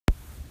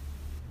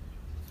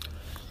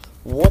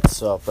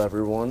What's up,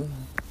 everyone?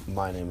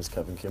 My name is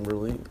Kevin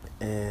Kimberly,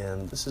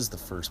 and this is the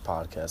first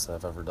podcast that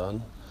I've ever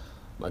done.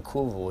 My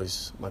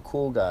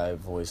cool guy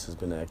voice has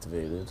been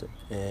activated,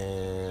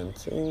 and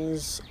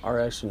things are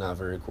actually not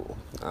very cool.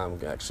 I'm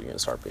actually going to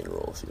start being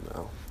real with you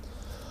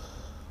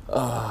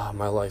now.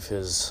 My life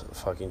is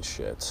fucking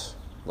shit.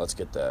 Let's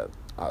get that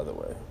out of the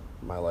way.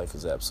 My life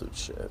is absolute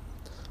shit.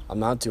 I'm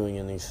not doing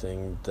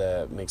anything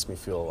that makes me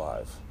feel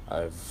alive.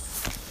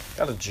 I've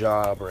got a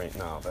job right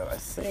now that I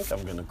think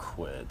I'm gonna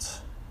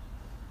quit.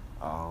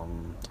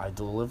 I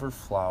deliver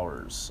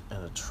flowers in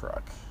a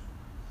truck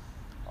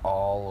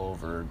all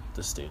over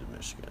the state of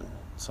Michigan.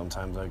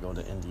 Sometimes I go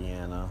to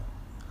Indiana.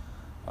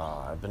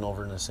 I've been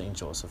over in the St.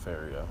 Joseph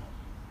area.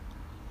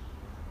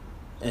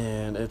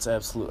 And it's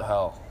absolute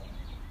hell.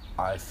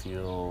 I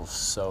feel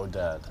so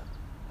dead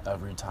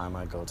every time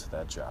I go to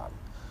that job.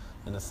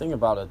 And the thing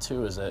about it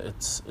too is that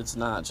it's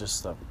not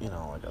just like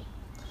a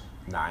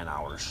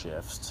 9-hour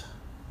shift.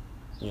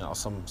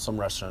 Some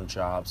restaurant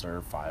jobs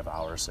are 5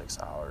 hours, 6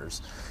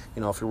 hours.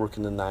 If you're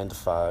working a 9 to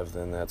 5,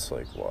 then that's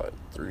like what,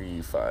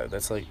 3, 5.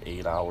 That's like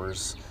 8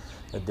 hours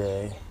a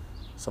day.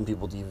 Some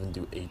people even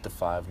do 8 to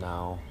 5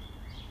 now.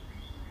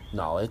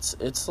 No,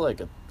 it's like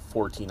a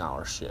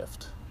 14-hour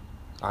shift.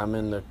 I'm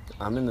in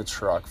the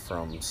truck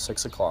from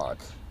 6 o'clock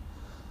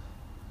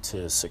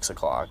to 6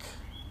 o'clock,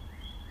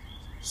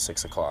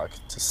 6 o'clock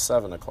to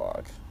 7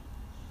 o'clock,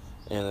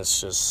 and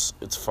it's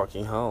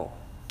fucking hell.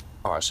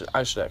 Oh, I should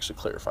actually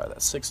clarify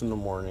that. 6 in the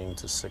morning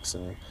to 6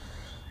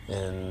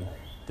 in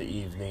the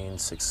evening,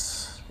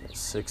 6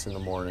 in the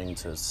morning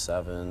to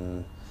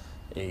 7,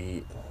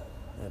 8.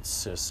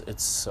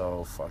 It's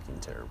so fucking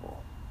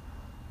terrible.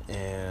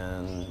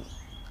 And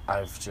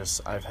I've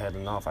had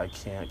enough. I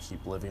can't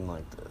keep living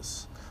like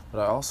this. But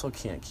I also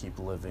can't keep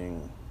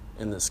living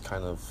in this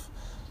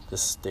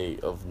state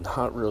of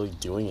not really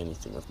doing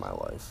anything with my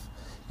life.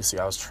 You see,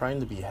 I was trying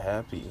to be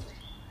happy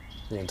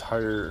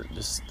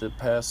the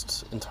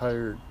past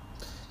entire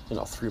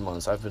 3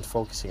 months. I've been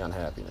focusing on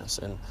happiness,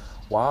 and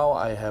while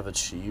I have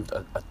achieved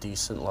a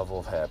decent level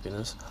of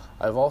happiness,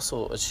 I've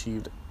also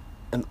achieved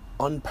an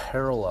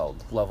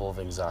unparalleled level of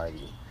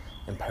anxiety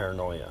and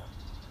paranoia.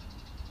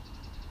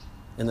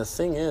 And the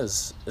thing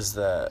is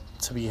that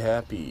to be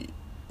happy,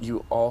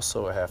 you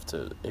also have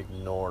to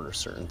ignore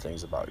certain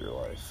things about your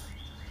life.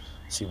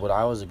 See, what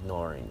I was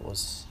ignoring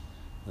was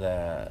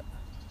that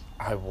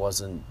I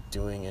wasn't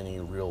doing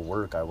any real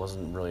work. I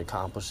wasn't really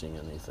accomplishing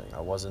anything.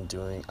 I wasn't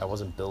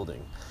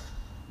building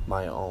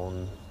my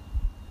own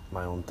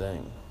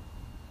thing.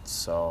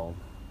 So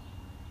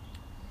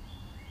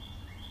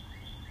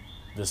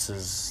this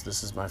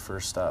is my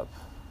first step.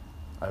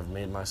 I've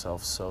made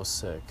myself so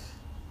sick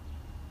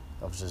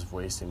of just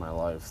wasting my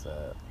life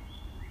that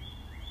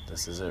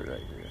this is it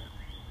right here.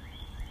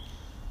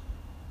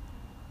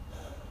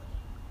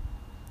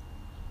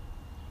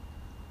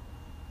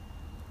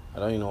 I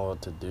don't even know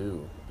what to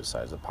do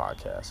besides a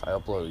podcast. I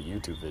uploaded a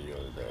YouTube video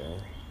today.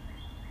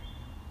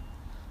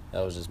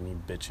 That was just me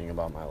bitching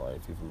about my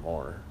life even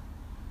more.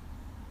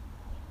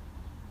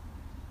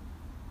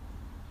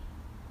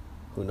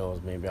 Who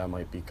knows, maybe I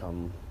might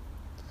become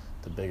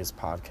the biggest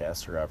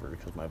podcaster ever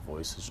because my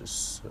voice is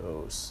just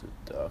so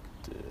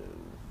seductive.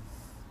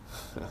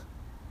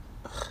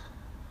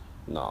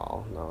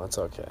 No, it's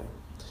okay.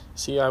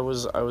 See, I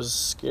was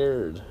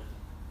scared.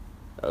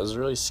 I was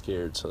really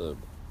scared to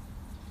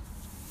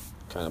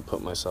kind of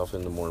put myself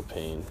into more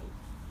pain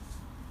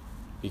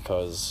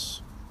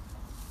because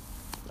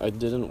I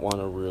didn't want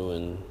to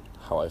ruin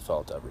how I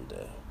felt every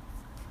day.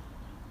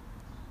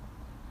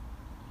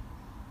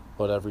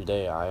 But every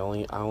day I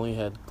only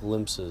had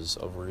glimpses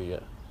of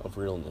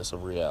realness,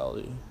 of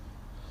reality.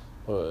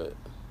 But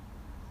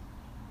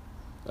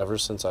ever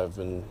since I've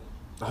been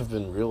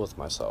real with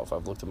myself,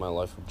 I've looked at my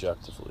life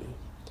objectively.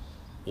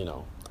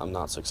 I'm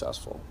not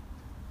successful.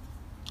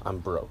 I'm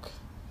broke.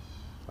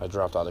 I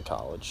dropped out of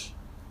college.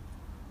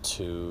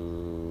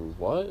 To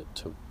what?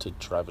 To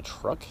drive a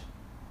truck?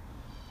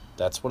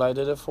 That's what I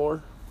did it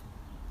for?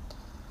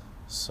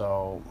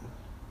 So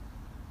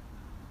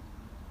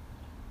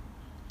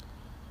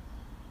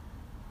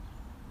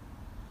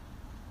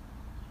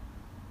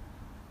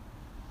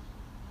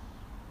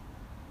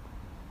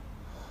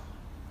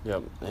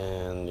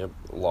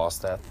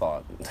lost that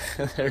thought.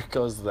 There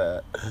goes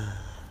that.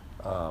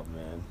 Oh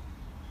man.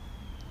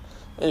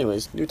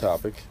 Anyways, new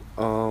topic.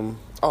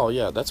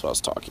 That's what I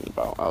was talking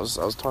about. I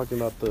was talking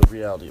about the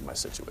reality of my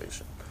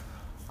situation.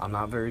 I'm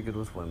not very good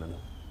with women.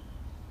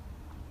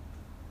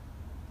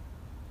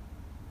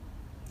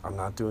 I'm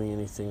not doing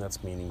anything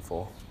that's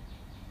meaningful.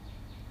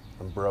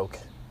 I'm broke.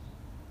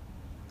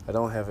 I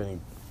don't have any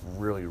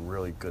really,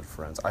 really good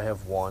friends. I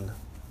have one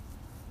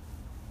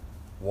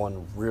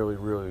really,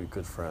 really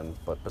good friend,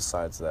 but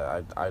besides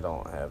that, I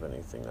don't have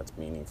anything that's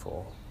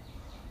meaningful.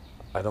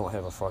 I don't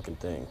have a fucking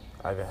thing.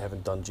 I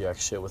haven't done jack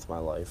shit with my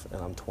life, and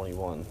I'm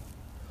 21.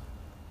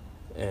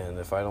 And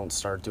if I don't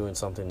start doing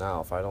something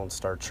now, if I don't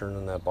start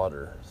churning that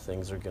butter,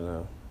 things are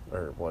gonna,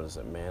 or what is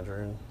it,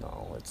 Mandarin?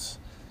 No, it's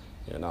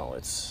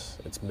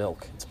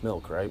milk. It's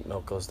milk, right?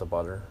 Milk goes to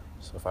butter.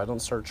 So if I don't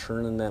start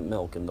churning that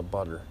milk into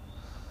butter,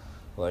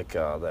 like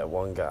that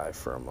one guy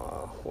from,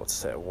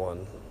 what's that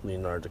one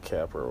Leonardo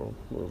DiCaprio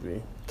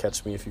movie,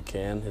 Catch Me If You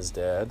Can, his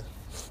dad.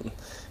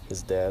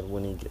 His dad,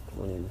 when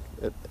he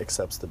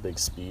accepts the big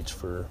speech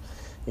for,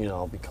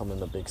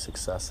 becoming a big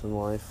success in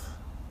life,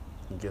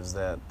 he gives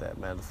that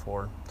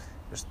metaphor.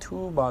 There's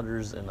two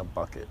butters in a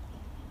bucket.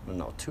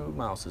 No, two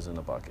mouses in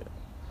a bucket.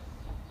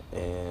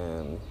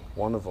 And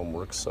one of them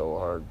worked so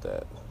hard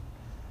that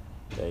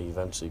he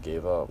eventually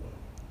gave up.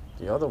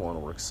 The other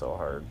one worked so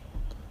hard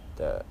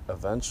that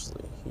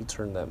eventually he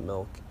turned that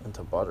milk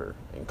into butter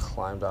and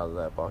climbed out of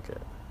that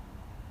bucket.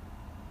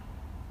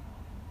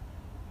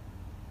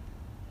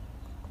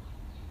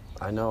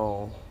 I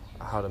know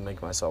how to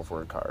make myself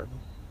work hard.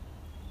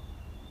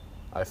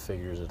 I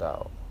figured it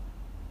out.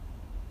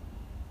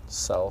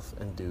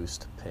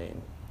 Self-induced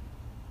pain.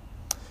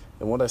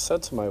 And what I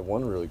said to my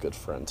one really good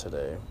friend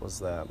today was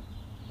that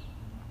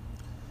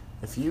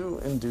if you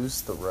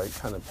induce the right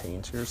kind of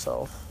pain to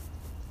yourself,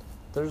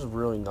 there's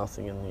really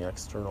nothing in the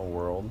external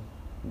world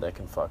that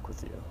can fuck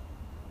with you.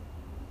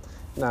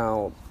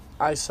 Now,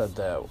 I said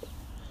that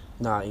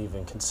not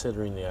even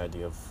considering the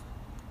idea of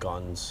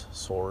guns,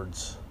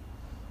 swords,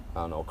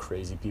 I don't know,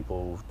 crazy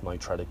people who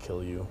might try to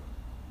kill you,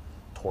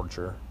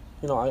 torture.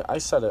 I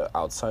said it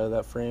outside of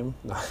that frame,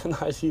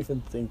 not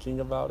even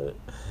thinking about it.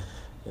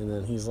 And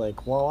then he's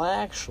like, well,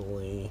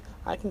 actually,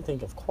 I can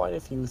think of quite a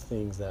few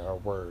things that are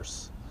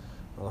worse.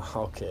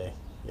 Okay,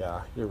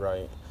 yeah, you're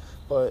right.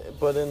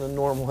 But in a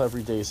normal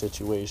everyday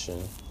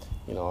situation,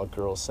 a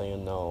girl's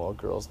saying no, a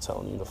girl's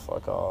telling you to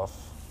fuck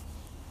off,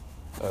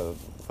 a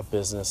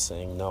business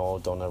saying no,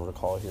 don't ever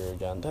call here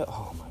again.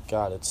 Oh my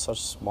God, it's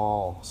such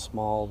small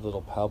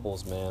little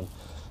pebbles, man.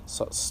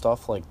 So,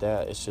 stuff like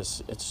that. It's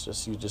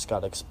just you just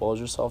gotta expose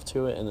yourself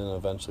to it, and then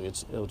eventually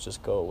it'll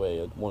just go away.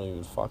 It won't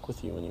even fuck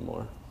with you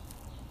anymore.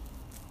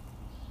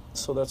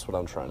 So that's what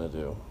I'm trying to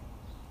do.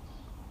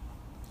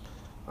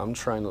 I'm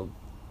trying to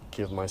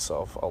give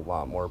myself a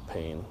lot more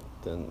pain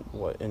than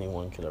what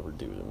anyone could ever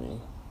do to me.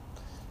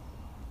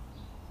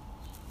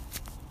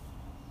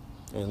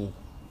 And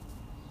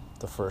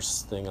the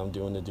first thing I'm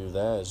doing to do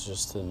that is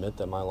just to admit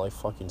that my life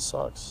fucking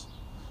sucks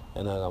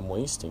and that I'm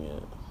wasting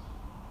it.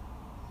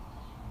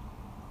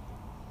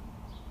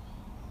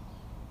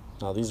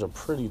 Now, these are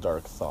pretty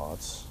dark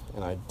thoughts,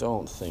 and I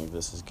don't think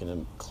this is going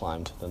to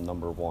climb to the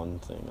number one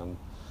thing on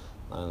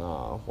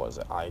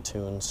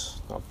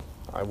iTunes?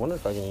 I wonder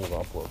if I can even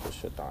upload this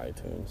shit to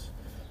iTunes.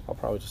 I'll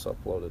probably just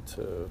upload it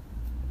to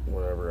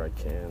wherever I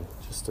can,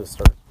 just to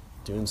start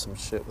doing some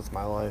shit with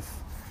my life,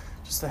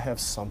 just to have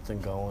something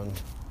going,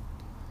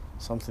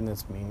 something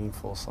that's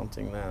meaningful,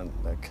 something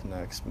that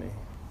connects me.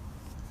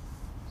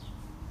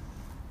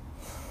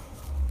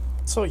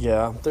 So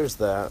yeah, there's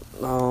that.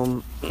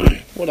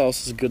 What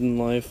else is good in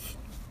life?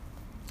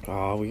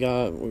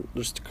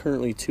 There's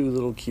currently two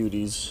little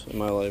cuties in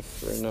my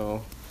life right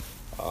now.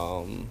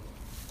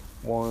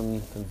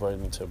 One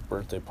invited me to a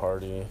birthday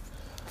party.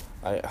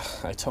 I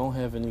don't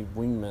have any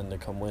wingmen to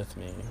come with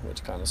me,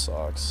 which kind of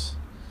sucks.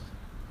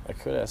 I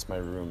could ask my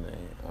roommate.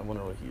 I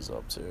wonder what he's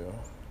up to.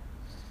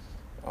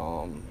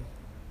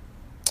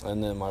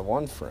 And then my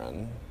one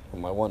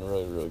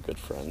really, really good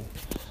friend,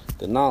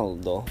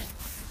 Donaldo,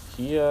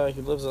 he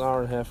lives an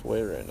hour and a half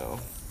away right now.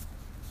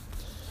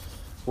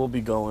 We'll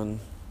be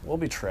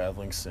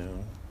traveling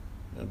soon,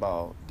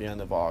 about the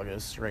end of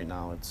August. Right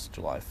now it's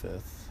July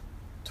 5th,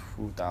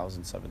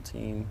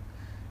 2017,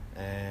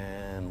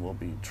 and we'll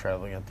be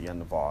traveling at the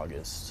end of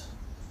August.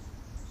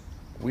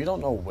 We don't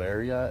know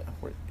where yet.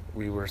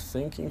 We were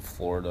thinking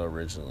Florida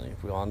originally.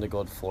 We wanted to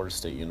go to Florida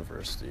State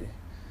University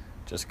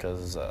just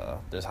because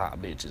there's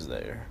hot beaches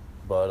there.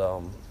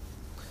 But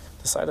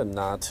decided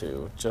not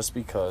to, just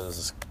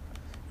because,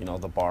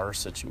 the bar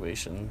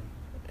situation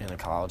in a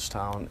college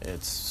town,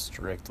 it's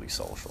strictly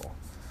social.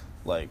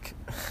 Like,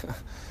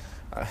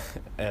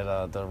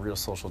 at the Real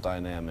Social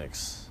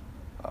Dynamics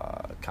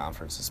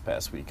conference this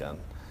past weekend,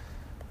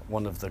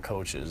 one of the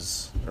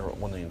coaches, or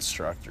one of the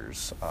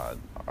instructors,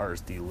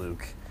 R.D.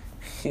 Luke,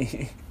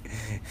 he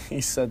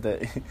said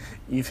that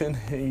even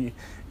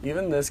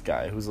this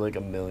guy who's like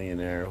a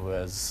millionaire, who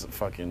has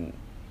fucking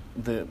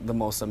the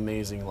most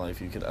amazing life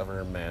you could ever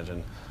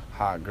imagine,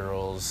 hot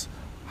girls,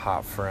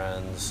 hot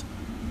friends,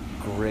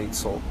 great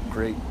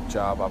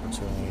job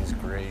opportunities,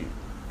 great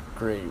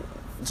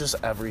just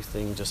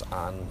everything just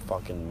on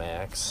fucking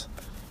max.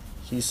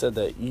 He said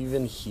that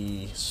even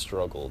he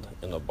struggled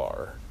in a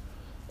bar.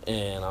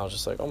 And I was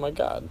just like, oh my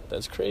God,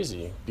 that's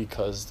crazy,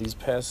 because these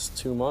past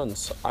 2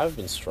 months I've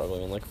been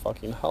struggling like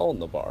fucking hell in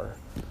the bar.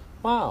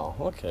 Wow,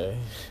 okay.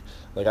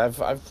 Like I've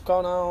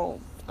gone out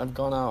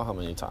how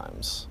many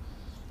times?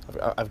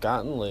 I've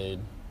gotten laid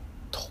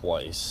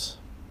twice.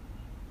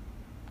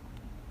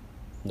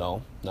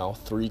 No,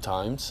 3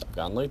 times. I've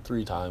gotten laid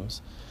 3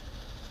 times.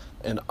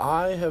 And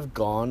I have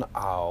gone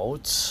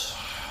out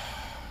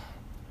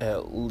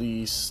at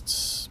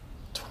least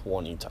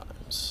 20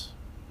 times.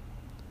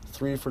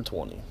 3 for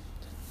 20.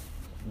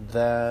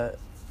 That,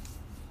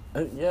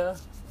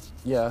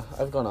 yeah,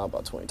 I've gone out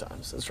about 20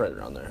 times. It's right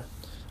around there.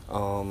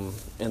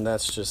 And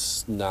that's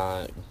just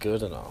not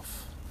good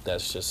enough.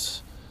 That's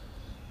just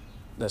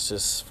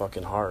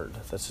fucking hard.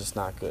 That's just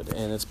not good.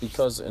 And it's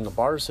because in the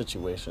bar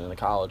situation in a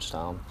college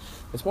town,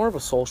 it's more of a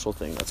social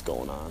thing that's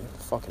going on.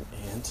 Fucking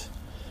ant.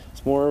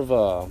 It's more of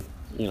a,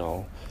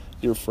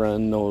 your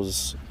friend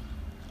knows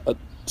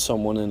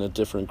someone in a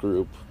different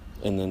group,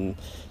 and then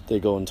they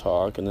go and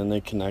talk, and then they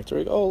connect. They're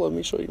like, oh, let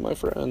me show you my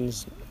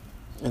friends.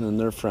 And then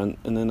their friend,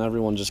 and then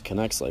everyone just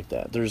connects like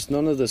that. There's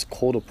none of this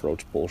cold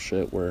approach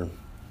bullshit where,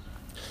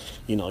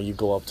 you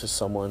go up to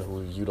someone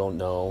who you don't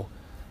know,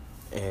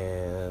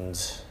 and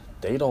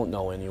they don't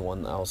know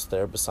anyone else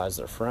there besides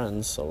their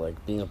friends. So,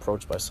 like, being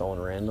approached by someone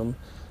random,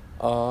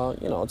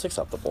 it's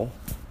acceptable.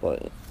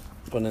 But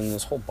in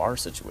this whole bar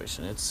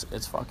situation,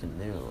 it's fucking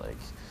new. Like,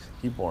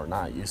 people are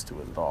not used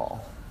to it at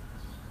all.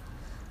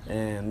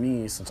 And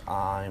me, since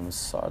I'm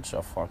such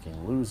a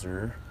fucking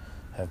loser,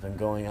 have been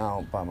going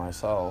out by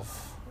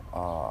myself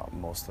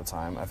most of the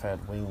time. I've had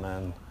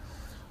wingmen.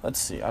 Let's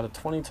see, out of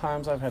 20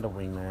 times, I've had a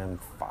wingman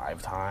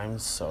 5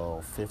 times,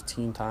 so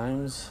 15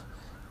 times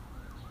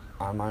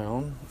on my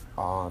own.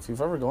 If you've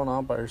ever gone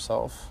out by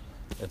yourself,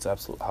 it's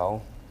absolute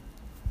hell.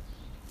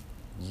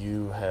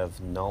 You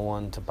have no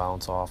one to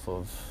bounce off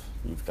of.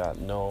 You've got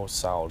no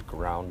solid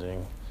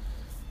grounding.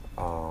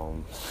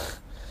 What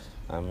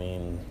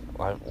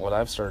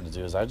I've started to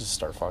do is I just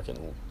start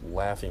fucking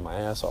laughing my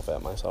ass off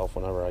at myself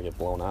whenever I get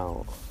blown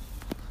out.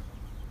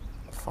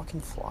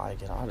 Fucking fly,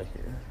 get out of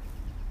here.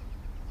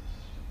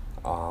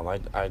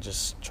 I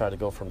just try to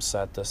go from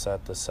set to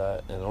set to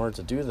set. In order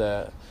to do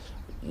that,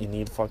 you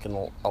need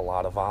fucking a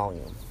lot of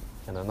volume.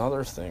 And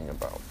another thing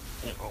about,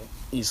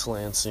 East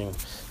Lansing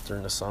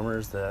during the summer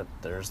is that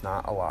there's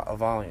not a lot of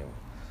volume.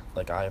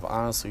 Like, I've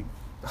honestly,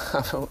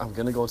 I'm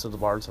going to go to the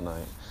bar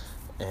tonight,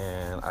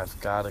 and I've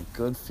got a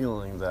good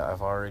feeling that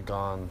I've already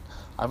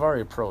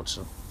approached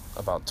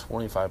about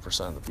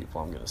 25% of the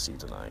people I'm going to see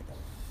tonight.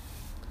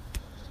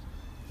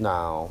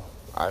 Now,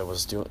 I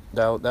was doing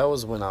that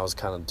was when I was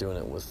kind of doing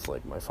it with,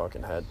 like, my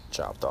fucking head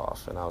chopped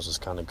off, and I was just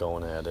kind of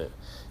going at it,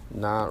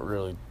 not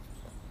really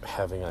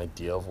having an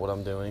idea of what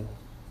I'm doing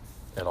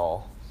at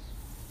all.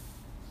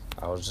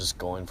 I was just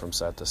going from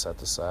set to set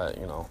to set,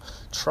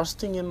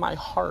 trusting in my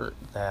heart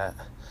that,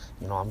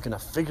 I'm gonna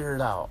figure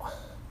it out.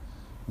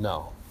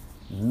 No,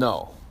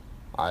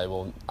 I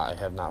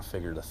have not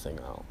figured a thing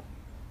out.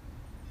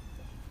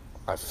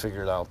 I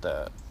figured out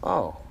that,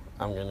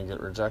 I'm gonna get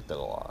rejected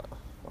a lot.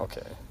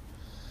 Okay.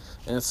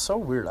 And it's so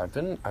weird.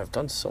 I've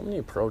done so many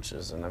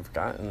approaches, and I've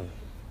gotten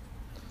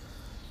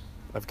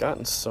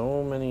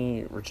so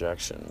many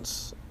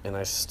rejections, and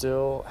I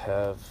still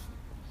have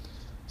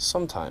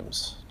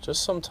sometimes, I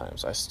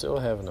still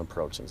have an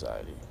approach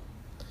anxiety.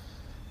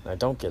 And I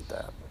don't get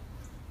that.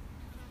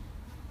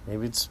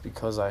 Maybe it's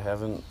because I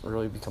haven't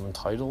really become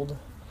entitled.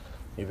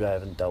 Maybe I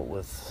haven't dealt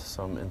with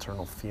some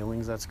internal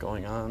feelings that's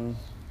going on.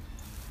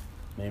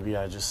 Maybe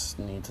I just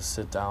need to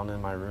sit down in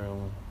my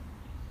room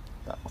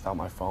without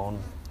my phone,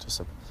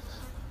 just a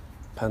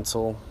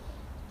pencil,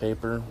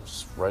 paper,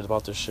 just write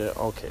about this shit.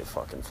 Okay,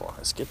 fucking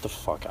flies. Get the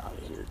fuck out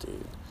of here,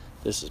 dude.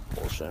 This is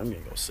bullshit. I'm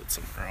gonna go sit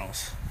somewhere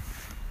else.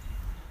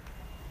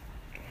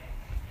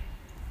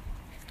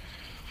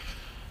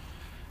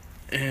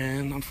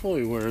 And I'm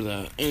fully aware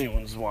that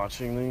anyone's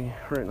watching me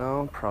right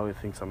now probably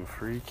thinks I'm a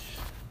freak.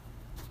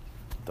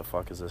 What the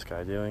fuck is this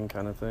guy doing,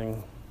 kind of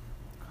thing.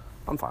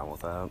 I'm fine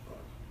with that.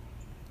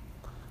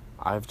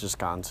 I've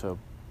gotten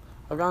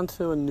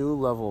to a new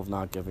level of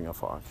not giving a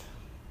fuck.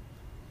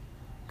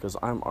 Because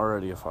I'm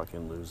already a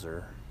fucking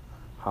loser.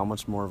 How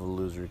much more of a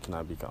loser can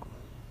I become?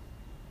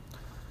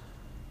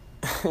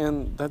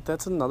 And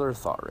that's another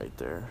thought right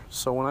there.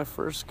 So when I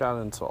first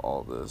got into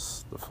all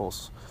this, the full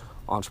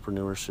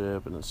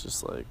entrepreneurship, and it's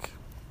just like,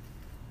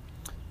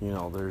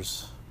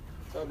 there's...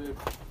 What's up, dude?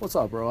 What's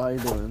up, bro? How you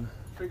doing?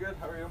 Pretty good.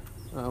 How are you?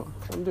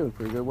 I'm doing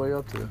pretty good. What are you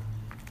up to?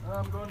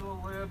 I'm going to the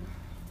lab.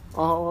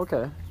 Oh,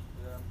 okay.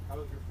 Yeah. How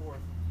was your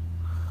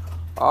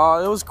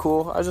 4th? It was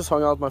cool. I just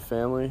hung out with my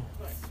family.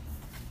 Nice.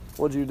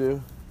 What'd you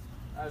do?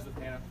 I was with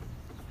Hannah.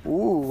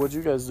 Ooh, what'd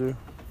you guys do?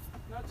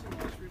 Not too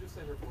much. We were just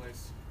at her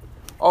place.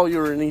 Oh, you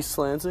were in East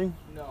Lansing?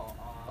 No.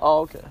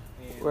 Oh, okay.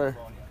 In Where?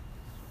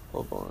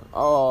 Livonia.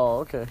 Oh,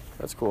 okay.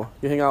 That's cool.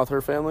 You hang out with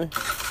her family?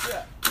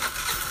 Yeah.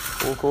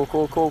 Cool. What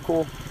are you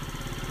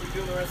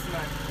doing the rest of the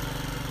night?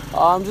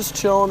 I'm just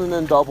chilling and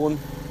then doubling.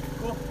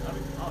 Cool.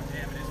 Oh,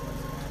 damn, it is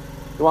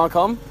Wednesday. You want to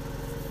come?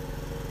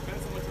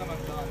 Depends on what time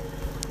I'm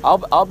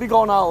done. I'll be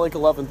going out at like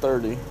 11:30.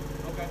 Okay.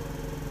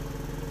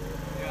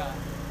 Yeah.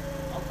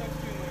 I'll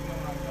text you and let you know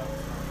when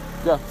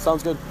I'm done. Yeah,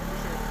 sounds good.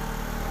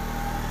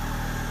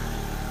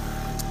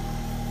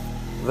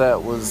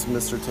 That was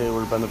Mr.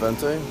 Taylor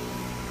Benevente,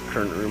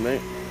 current roommate.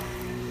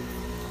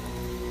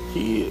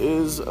 He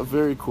is a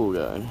very cool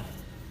guy.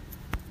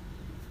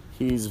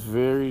 He's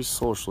very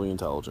socially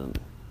intelligent.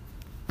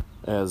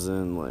 As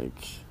in,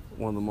 like,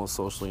 one of the most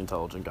socially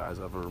intelligent guys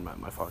I've ever met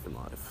in my fucking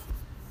life.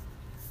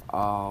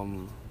 I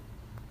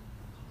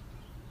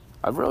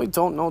really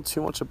don't know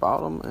too much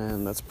about him,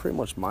 and that's pretty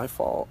much my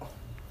fault.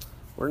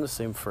 We're in the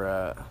same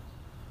frat.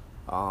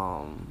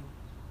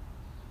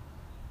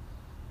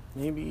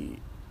 Maybe,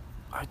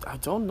 I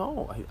don't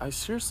know. I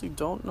seriously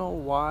don't know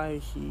why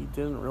he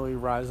didn't really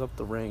rise up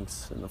the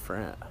ranks in the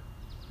frat.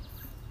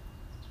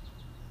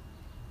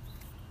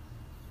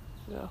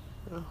 Yeah.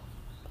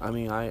 I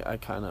mean,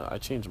 I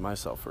changed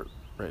myself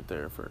right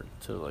there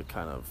to like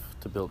kind of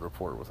to build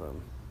rapport with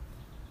him.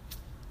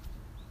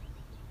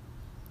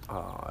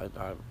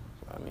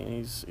 I mean,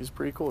 he's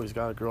pretty cool. He's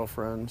got a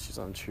girlfriend. She's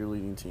on a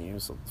cheerleading team.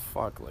 So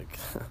fuck, like,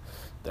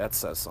 that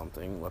says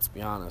something. Let's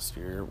be honest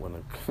here.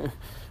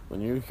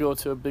 When you go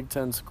to a Big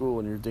Ten school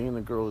and you're dating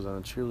a girl who's on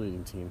a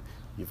cheerleading team,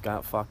 you've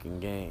got fucking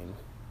game.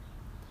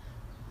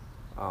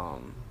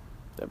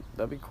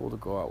 That'd be cool to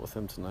go out with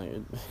him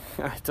tonight.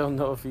 I don't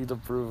know if he'd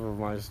approve of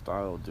my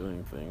style of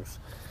doing things,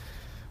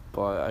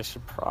 but I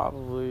should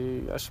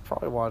probably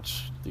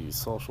watch the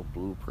Social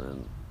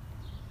Blueprint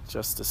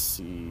just to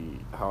see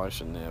how I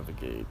should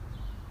navigate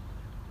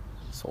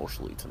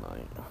socially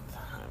tonight.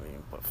 I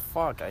mean, but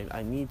fuck,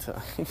 I need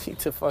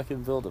to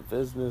fucking build a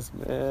business,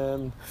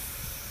 man.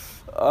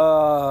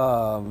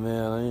 Oh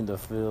man, I need to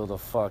build a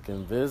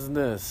fucking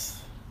business.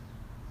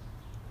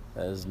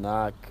 That is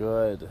not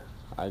good.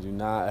 I do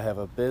not have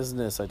a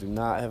business. I do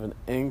not have an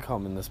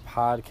income, and this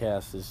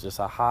podcast is just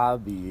a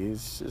hobby.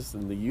 It's just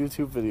in the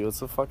YouTube video.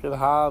 It's a fucking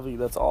hobby.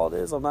 That's all it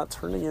is. I'm not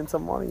turning into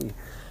money.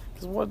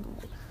 Because what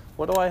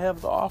do I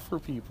have to offer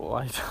people?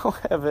 I don't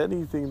have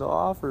anything to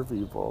offer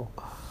people.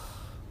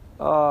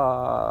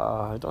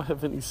 I don't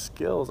have any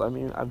skills. I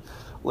mean, I'm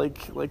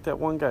like that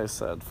one guy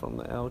said from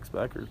the Alex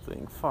Becker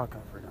thing. Fuck, I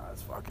forgot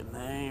his fucking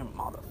name.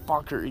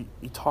 Motherfucker.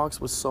 He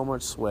talks with so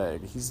much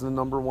swag. He's the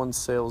 #1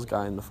 sales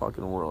guy in the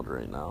fucking world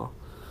right now.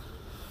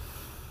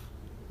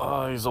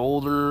 He's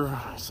older.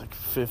 He's like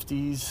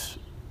 50s.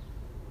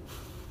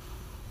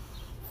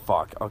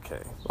 Fuck,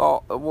 okay.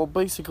 Well,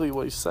 basically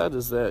what he said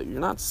is that you're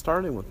not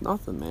starting with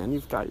nothing, man.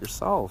 You've got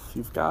yourself.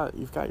 You've got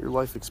your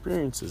life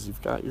experiences.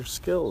 You've got your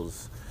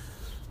skills.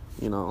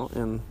 You know,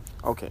 and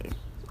okay,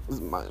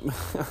 in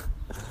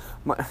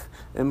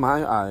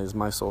my eyes,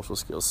 my social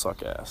skills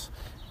suck ass.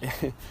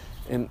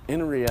 And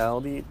in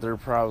reality, they're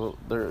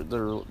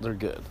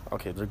good.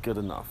 Okay, they're good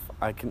enough.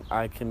 I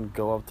can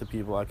go up to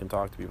people, I can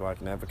talk to people, I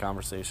can have a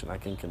conversation, I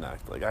can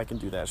connect. Like, I can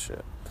do that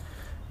shit.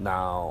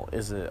 Now,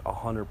 is it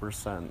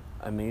 100%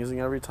 amazing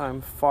every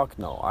time? Fuck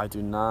no. I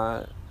do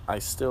not. I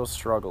still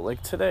struggle.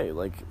 Like today,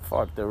 like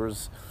fuck, there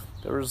was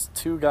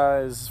 2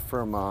 guys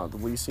from the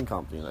leasing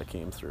company that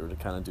came through to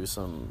kind of do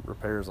some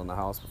repairs on the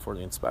house before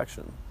the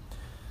inspection.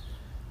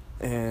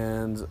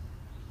 And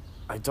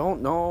I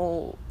don't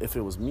know if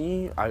it was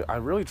me. I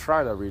really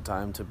tried every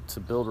time to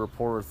build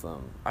rapport with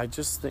them. I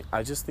just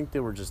think they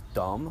were just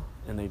dumb,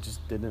 and they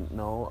just didn't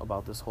know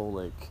about this whole,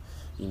 like,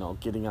 you know,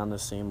 getting on the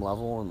same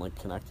level and like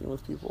connecting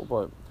with people.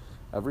 But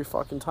every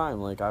fucking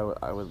time, like, I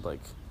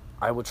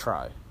would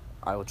try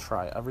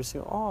every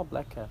single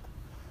black cat.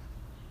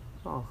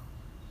 Oh,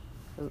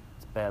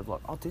 it's bad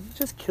luck. Oh, did he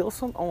just kill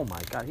some? Oh my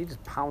god, he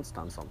just pounced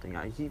on something.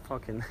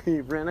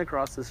 He ran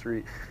across the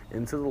street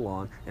into the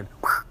lawn and.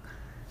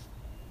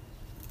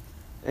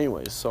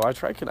 Anyways, so I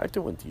tried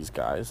connecting with these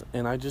guys,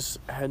 and I just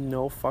had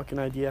no fucking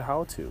idea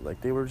how to.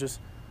 Like, they were just...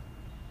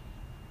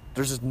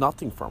 There's just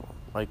nothing from them.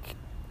 Like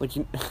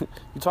you,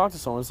 you talk to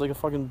someone, it's like a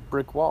fucking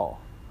brick wall.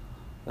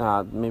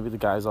 Maybe the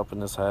guy's up in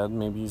his head.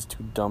 Maybe he's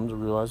too dumb to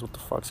realize what the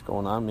fuck's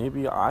going on.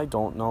 Maybe I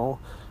don't know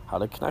how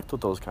to connect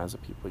with those kinds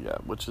of people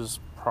yet, which is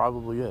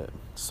probably it.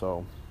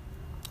 So,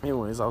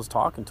 anyways, I was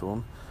talking to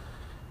him,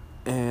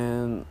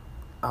 and...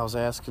 I was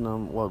asking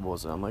them, what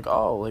was it? I'm like,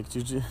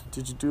 did you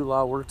do a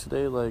lot of work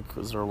today? Like,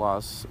 was there a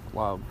lot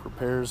of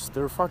repairs?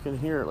 They were fucking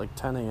here at like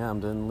 10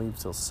 a.m. Didn't leave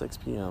till 6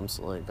 p.m.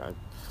 So like, I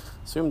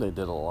assumed they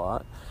did a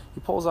lot.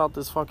 He pulls out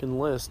this fucking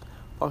list,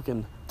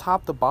 fucking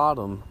top to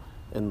bottom,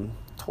 in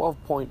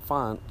 12-point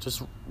font.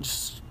 Just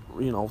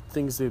you know,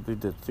 things that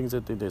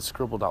they did,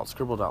 scribbled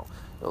out.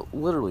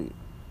 Literally,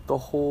 the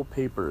whole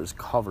paper is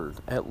covered.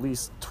 At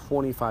least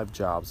 25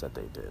 jobs that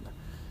they did.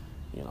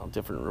 You know,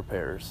 different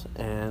repairs.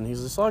 And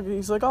he's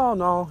like, oh,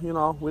 no, you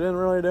know, we didn't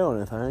really do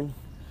anything.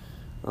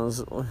 I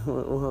was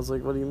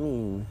like, what do you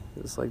mean?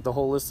 It's like the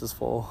whole list is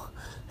full.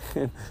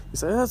 And he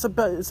said,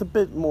 it's a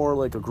bit more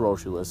like a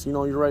grocery list. You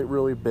know, you write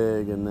really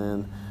big, and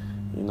then,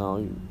 you know,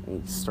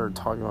 you start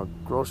talking about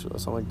grocery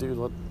lists. I'm like, dude,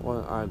 what?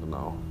 I don't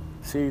know.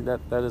 See,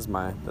 that's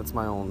my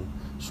own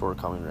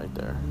shortcoming right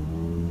there.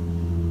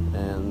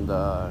 And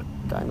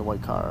guy in a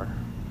white car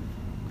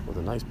with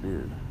a nice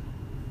beard.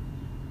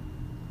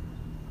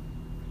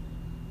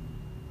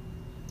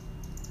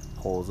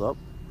 Pulls up,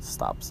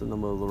 stops in the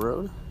middle of the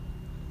road.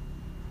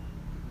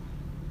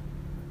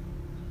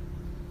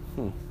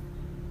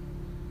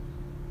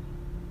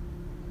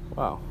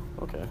 Wow,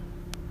 okay.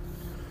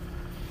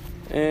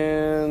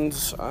 And,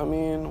 I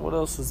mean, what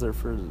else is there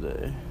for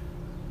today?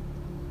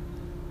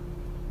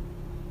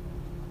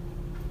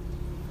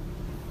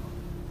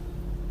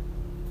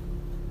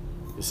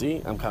 You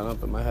see, I'm kind of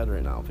up in my head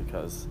right now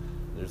because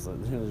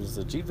There's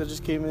a Jeep that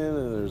just came in,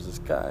 and there's this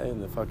guy in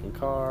the fucking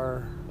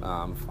car.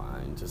 I'm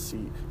fine. Just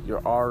see,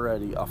 you're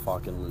already a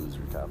fucking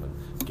loser, Kevin.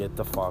 Get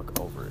the fuck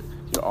over it.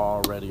 You're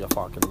already a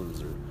fucking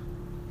loser.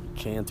 You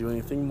can't do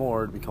anything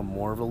more to become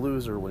more of a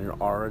loser when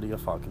you're already a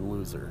fucking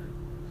loser.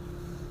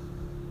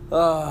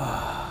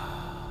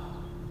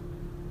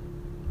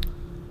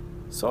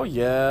 So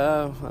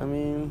yeah, I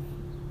mean,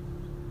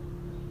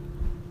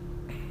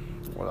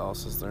 what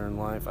else is there in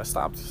life? I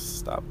stopped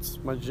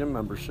my gym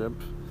membership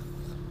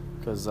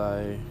because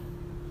I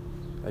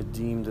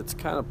deemed it's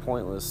kind of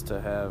pointless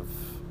to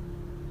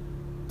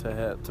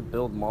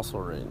build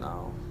muscle right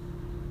now.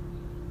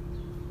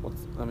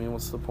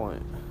 What's the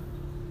point?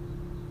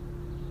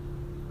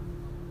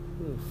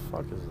 Who the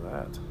fuck is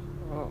that?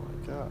 Oh my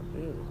god,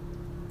 ew.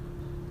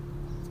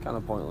 It's kind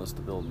of pointless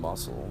to build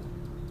muscle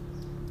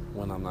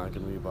when I'm not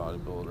going to be a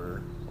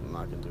bodybuilder. I'm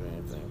not going to do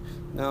anything.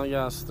 Now,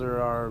 yes,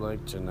 there are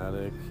like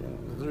genetic,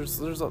 and there's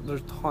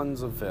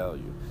tons of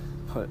value.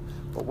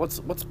 But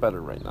what's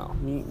better right now?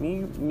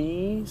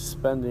 Me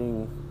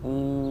spending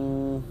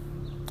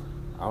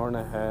hour and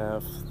a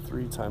half,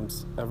 3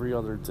 times every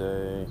other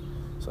day.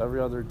 So every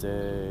other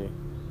day,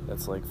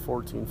 that's like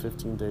 14,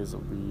 15 days a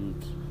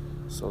week.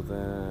 So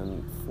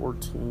then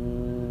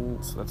 14,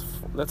 so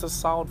that's a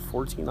solid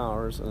 14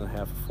 hours, and a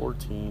half of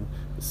 14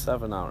 is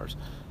 7 hours.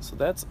 So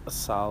that's a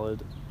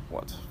solid,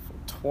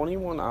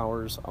 21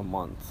 hours a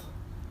month.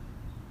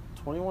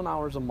 21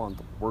 hours a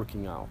month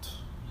working out.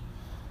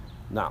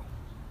 Now,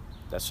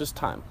 that's just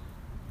time,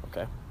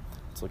 okay?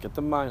 Let's look at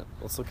the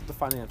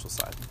financial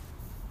side.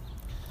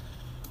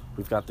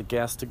 We've got the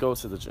gas to go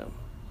to the gym.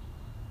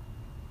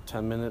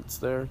 10 minutes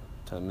there,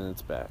 10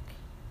 minutes back.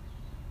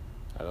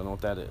 I don't know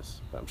what that is,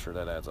 but I'm sure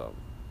that adds up.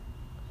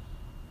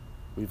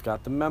 We've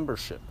got the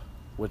membership,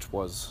 which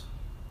was,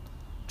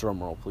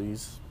 drumroll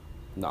please.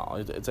 No,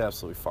 it's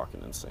absolutely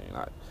fucking insane.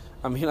 I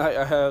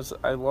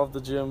love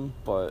the gym,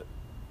 but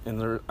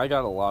I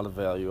got a lot of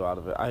value out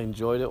of it. I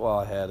enjoyed it while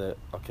I had it.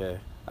 Okay,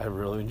 I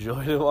really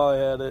enjoyed it while I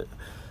had it,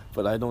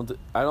 but I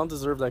don't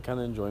deserve that kind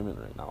of enjoyment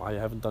right now. I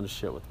haven't done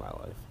shit with my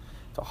life.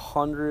 It's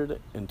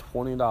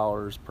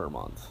 $120 per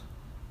month.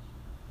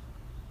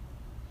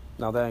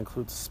 Now that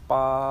includes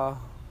spa,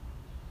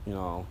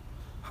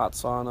 hot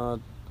sauna,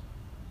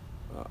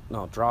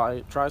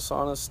 dry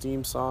sauna,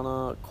 steam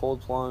sauna,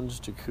 cold plunge,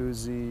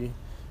 jacuzzi,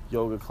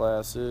 yoga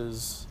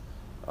classes,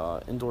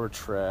 indoor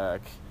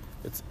track.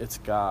 It's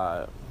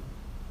got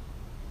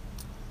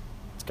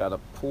a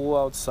pool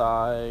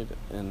outside,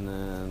 and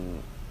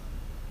then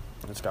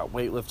it's got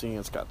weightlifting.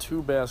 It's got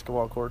 2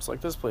 basketball courts.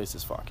 Like, this place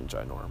is fucking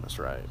ginormous,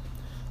 right?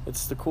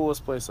 It's the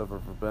coolest place I've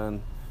ever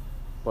been,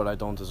 but I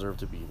don't deserve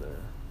to be there.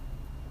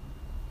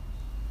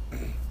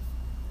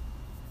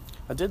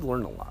 I did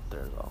learn a lot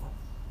there, though.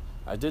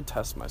 I did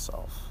test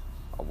myself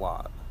a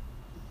lot.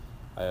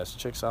 I asked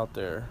chicks out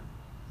there.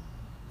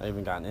 I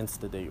even got an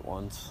Insta date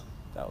once.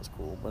 That was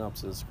cool. Went up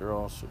to this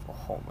girl.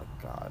 Oh my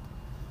god,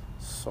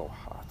 so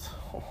hot.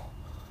 Oh.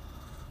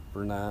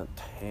 Brunette,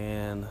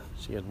 tan.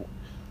 She had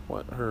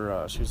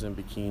she was in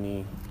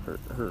bikini.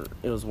 Her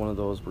it was one of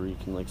those where you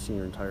can like see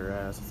her entire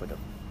ass. It's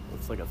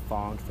like a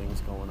thong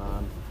thing's going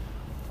on.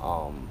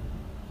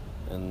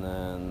 And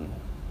then,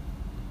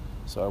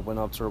 so I went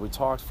up to her. We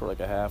talked for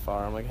like a half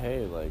hour. I'm like,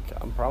 hey, like,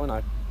 I'm probably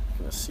not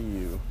gonna see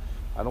you.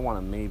 I don't want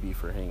a maybe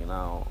for hanging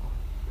out,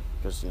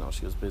 because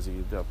she was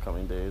busy the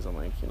upcoming days. I'm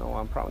like,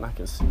 I'm probably not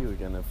gonna see you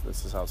again if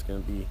this is how it's gonna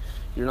be.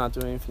 You're not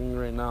doing anything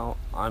right now.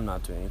 I'm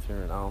not doing anything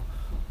right now.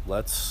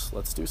 Let's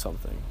do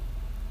something.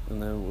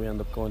 And then we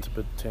end up going to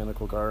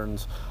botanical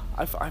gardens.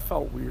 I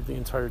felt weird the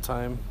entire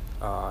time.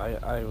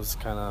 I was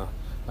kind of,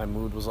 my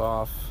mood was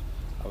off.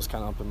 I was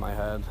kind of up in my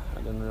head. I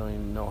didn't really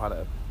know how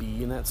to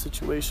be in that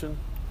situation.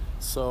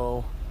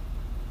 So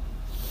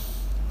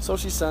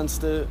she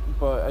sensed it,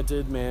 but I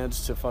did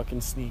manage to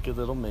fucking sneak a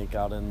little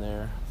makeout in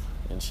there,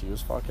 and she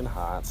was fucking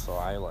hot, so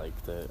I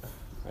liked it.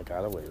 I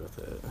got away with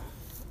it.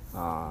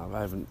 I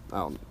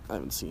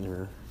haven't seen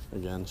her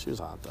again. She was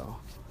hot though.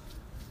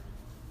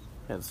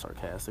 Had a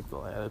sarcastic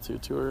little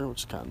attitude to her, which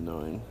is kind of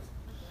annoying.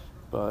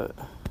 But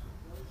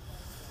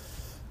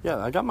yeah,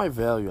 I got my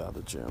value out of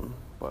the gym.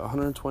 But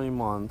 $120 a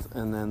month,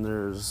 and then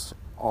there's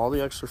all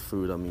the extra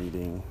food I'm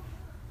eating.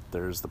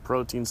 There's the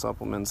protein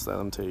supplements that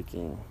I'm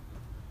taking,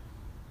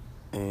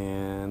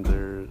 and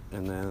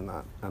then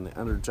on the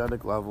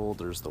energetic level,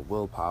 there's the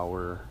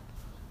willpower.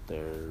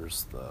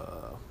 There's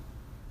the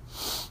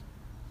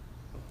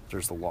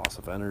loss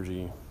of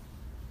energy.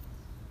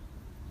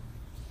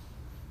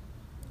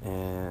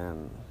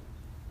 And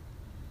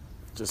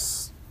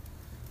it's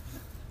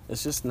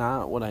just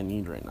not what I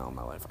need right now in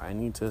my life. I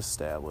need to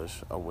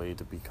establish a way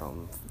to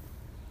become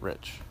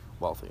rich,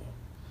 wealthy,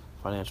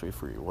 financially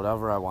free,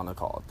 whatever I want to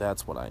call it.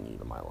 That's what I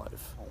need in my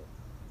life.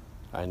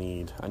 I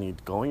need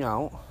going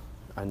out.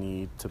 I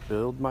need to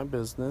build my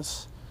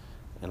business,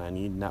 and I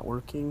need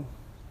networking,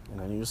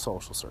 and I need a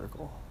social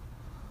circle.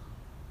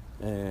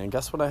 And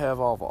guess what? I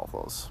have all of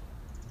those.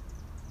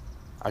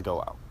 I go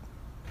out.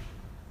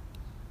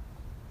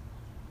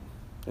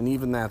 And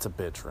even that's a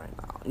bitch right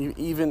now.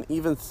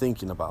 Even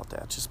thinking about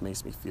that just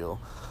makes me feel,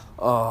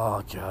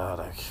 oh God,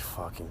 I'm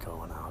fucking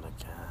going out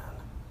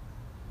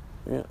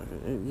again.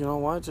 You know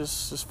what?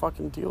 Just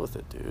fucking deal with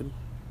it, dude.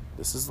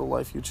 This is the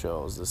life you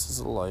chose. This is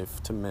the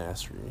life to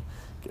mastery.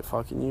 Get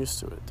fucking used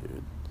to it,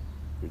 dude.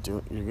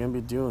 You're gonna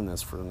be doing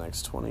this for the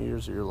next 20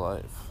 years of your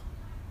life.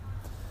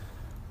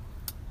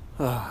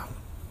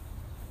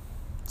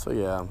 So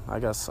yeah, I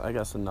guess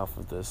enough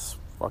of this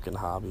fucking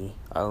hobby.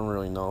 I don't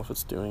really know if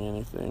it's doing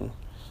anything.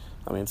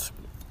 I mean,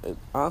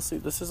 honestly,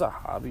 this is a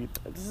hobby.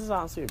 This is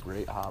honestly a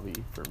great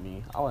hobby for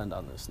me. I'll end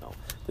on this note.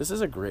 This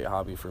is a great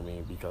hobby for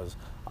me because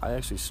I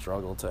actually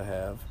struggle to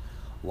have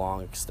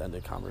long,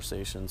 extended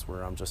conversations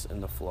where I'm just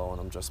in the flow and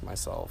I'm just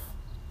myself.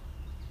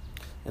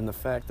 And the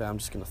fact that I'm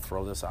just going to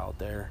throw this out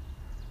there,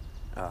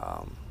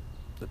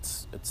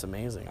 it's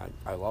amazing.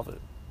 I love it.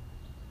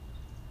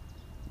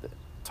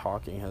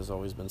 Talking has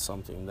always been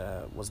something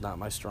that was not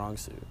my strong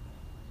suit.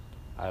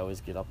 I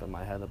always get up in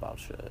my head about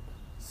shit.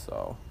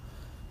 So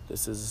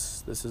this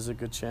is a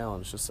good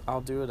challenge. Just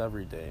I'll do it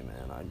every day,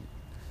 man.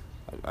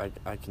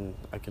 I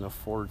can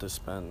afford to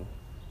spend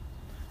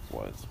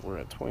we're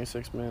at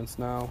 26 minutes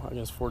now. I can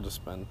afford to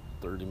spend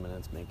 30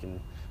 minutes making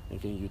a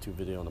YouTube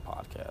video and a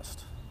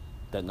podcast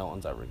that no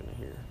one's ever gonna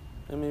hear.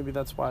 And maybe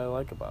that's why I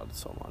like about it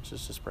so much.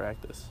 It's just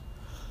practice.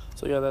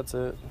 So yeah, that's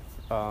it.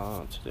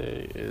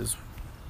 Today is